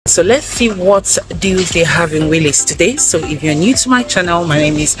So let's see what deals they have in Willys today. So if you're new to my channel, my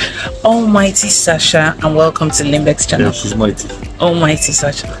name is Almighty Sasha and welcome to Limbeck's channel. Yeah, she's mighty. Almighty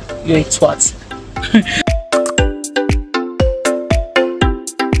Sasha, you're a twat.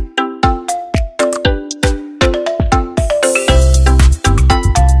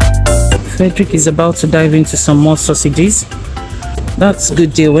 Frederick is about to dive into some more sausages. That's a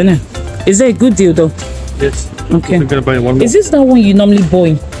good deal, isn't it? Is it a good deal though? Yes. Okay. I'm gonna buy one more. Is this the one you normally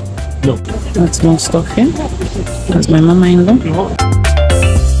boil? No. That's more stuff here. That's my mama-in-law.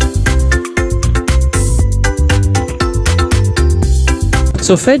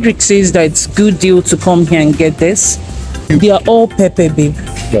 So Frederick says that it's good deal to come here and get this. They are all pepper, babe.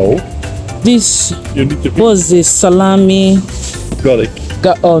 No. This You need to was this salami. garlic.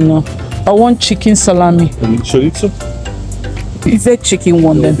 Oh no. I want chicken salami. And chorizo? Is that chicken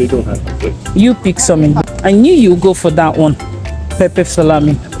one No, then? they don't have it. You pick some in. I knew you would go for that one. Pepper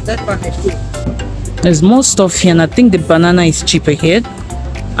salami. There's more stuff here and I think the banana is cheaper here.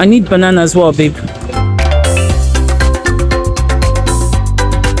 I need banana as well, babe.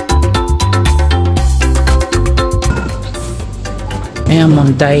 I am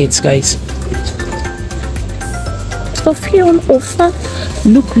on diets, guys. Stuff here on offer.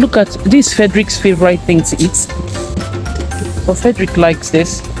 Look at this. Frederick's favorite thing to eat. So Frederick likes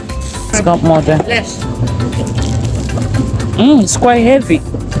this. It's got more there. It's quite heavy.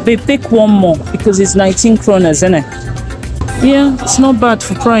 They take one more because it's 19 kronas, isn't it? Yeah, it's not bad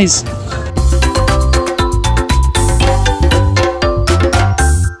for price.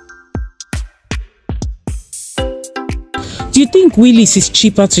 Do you think Willys is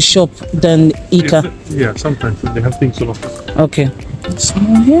cheaper to shop than Ika? Yeah, sometimes they have things a lot. Okay. Some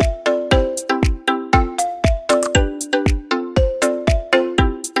more here.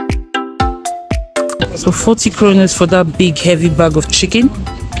 So 40 kronas for that big heavy bag of chicken.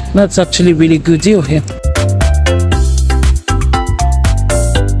 That's actually a really good deal here.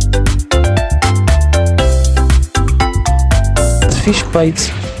 Fish bites.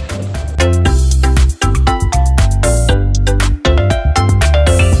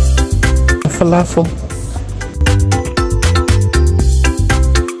 Falafel.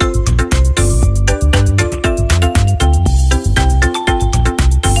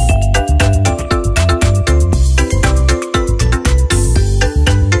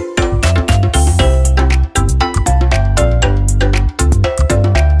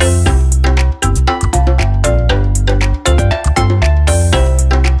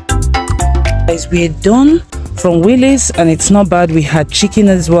 We're done from Willys and it's not bad. We had chicken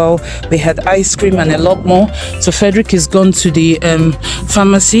as well, we had ice cream and a lot more. So Frederick is gone to the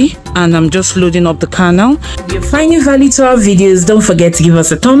pharmacy and I'm just loading up the car now. If you're finding value to our videos, don't forget to give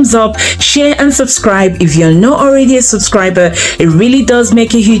us a thumbs up, share and subscribe. If you're not already a subscriber, it really does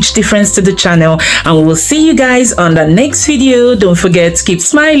make a huge difference to the channel, and we will see you guys on the next video. Don't forget to keep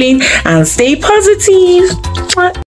smiling and stay positive.